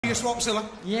your swap, Cilla.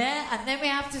 Yeah, and then we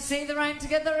have to say the rhyme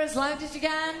together as loud as you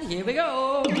can. Here we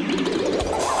go. What's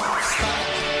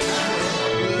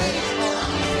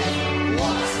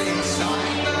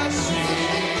inside the sea?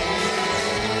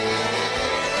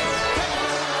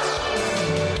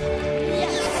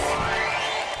 Yes.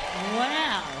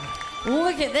 Wow.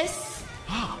 Look at this.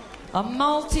 A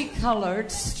multicolored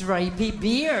stripy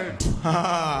beard.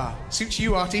 Ah, suits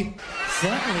you, Artie.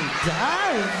 Certainly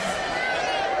does.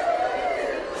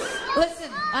 Listen,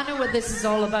 I know what this is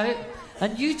all about,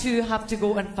 and you two have to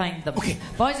go and find them. Okay.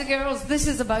 Boys and girls, this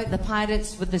is about the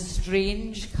pirates with the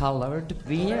strange coloured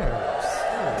beards.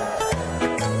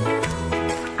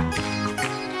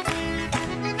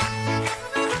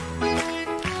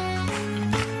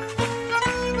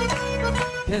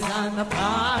 Cause I'm a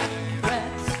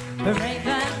pirate, brave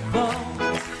and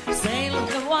bold, sailing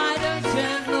the wide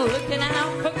ocean, looking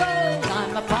out for gold.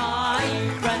 I'm a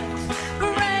pirate,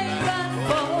 brave and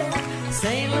bold,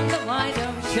 sailing the wide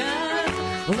ocean,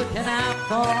 looking out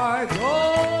for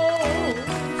gold.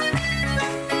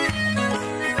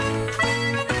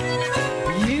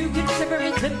 You can shiver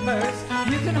in timbers,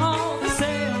 you can haul the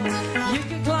sail, you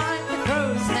can climb the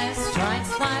crow's nest, try and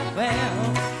fly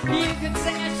well, you can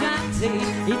sing a shanty,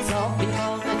 it's all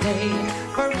before the day,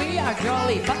 for we are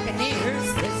jolly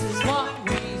buccaneers, this is what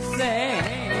we say.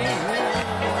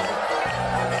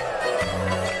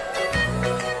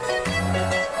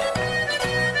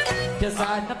 Cause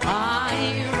I'm a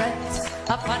pirate,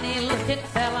 a funny looking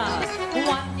fella,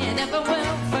 one you never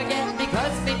will forget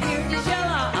because my beard is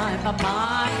yellow. I'm a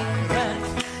pirate,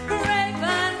 brave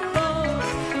and bold,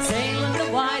 sailing the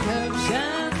wide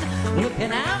ocean,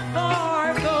 looking out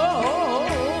for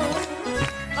gold.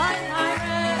 My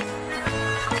pirate,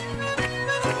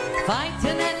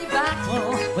 fighting any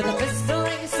battle with a pistol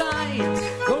at your side,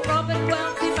 go robbing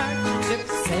wealthy merchant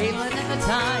ships, sailing in the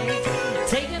tide,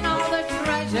 taking all the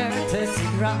treasure to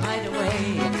secret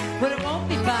hideaway, but it won't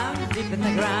be found deep in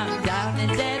the ground, down in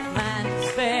Dead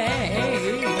Man's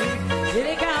Bay. Here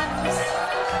he comes.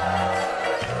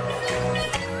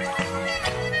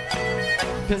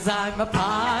 Cause I'm a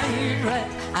pirate,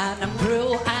 and I'm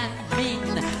cruel and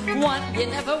mean, one you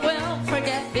never will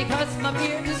forget because my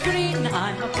beard is green.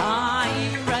 I'm a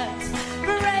pirate,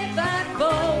 brave and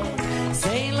bold,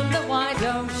 sailing the wide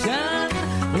ocean,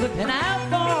 looking out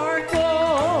for gold.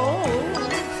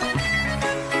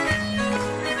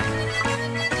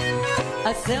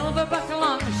 A silver buckle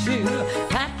on a shoe,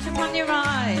 catch him on your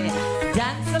eye,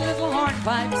 dance a little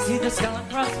hornpipe, see the skull and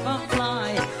crossbone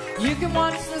fly. You can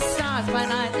watch the stars by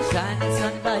night, the shining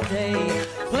sun by day,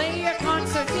 play your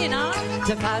concertina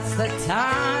to pass the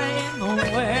time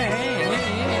away.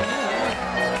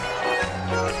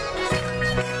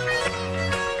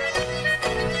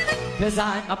 Cause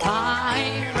I'm a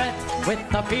pirate with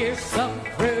a fearsome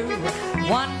crew,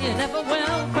 one you never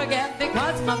will forget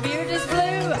because my beard is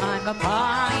blue. I'm a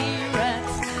pirate,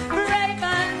 brave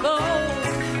and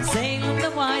bold, sailing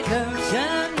the wide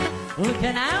ocean,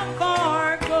 looking out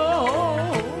for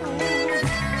gold.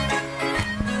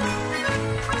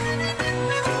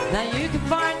 Now you can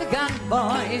fire the gun,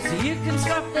 boys, you can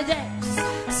scruff the decks,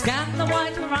 scan the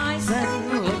wide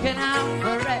horizon, looking out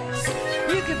for wrecks.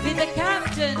 You can be the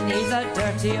captain, he's a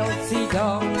dirty old sea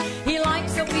dog, he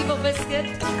likes a weevil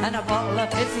biscuit and a bottle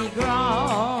of fizzy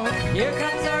grog. Here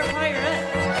comes our pirate.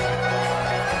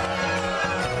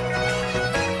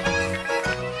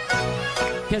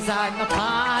 Cause I'm a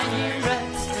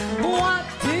pirate, what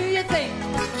do you think?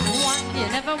 One you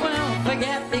never will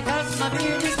forget because my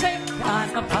beard is thick.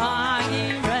 I'm a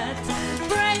pirate,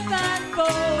 brave and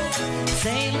bold,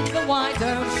 sailing the wide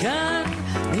ocean,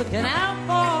 looking out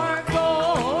for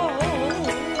gold.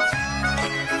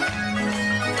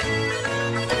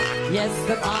 Yes,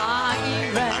 the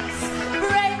pirates,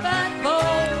 brave and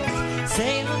bold,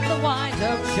 sailing the wide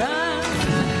ocean,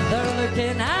 they're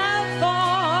looking out for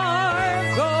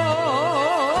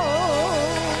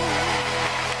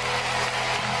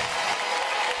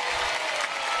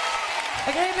a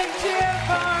great big cheer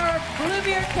for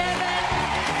Bluebeard Kevin,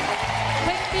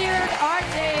 Pinkbeard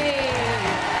Artie.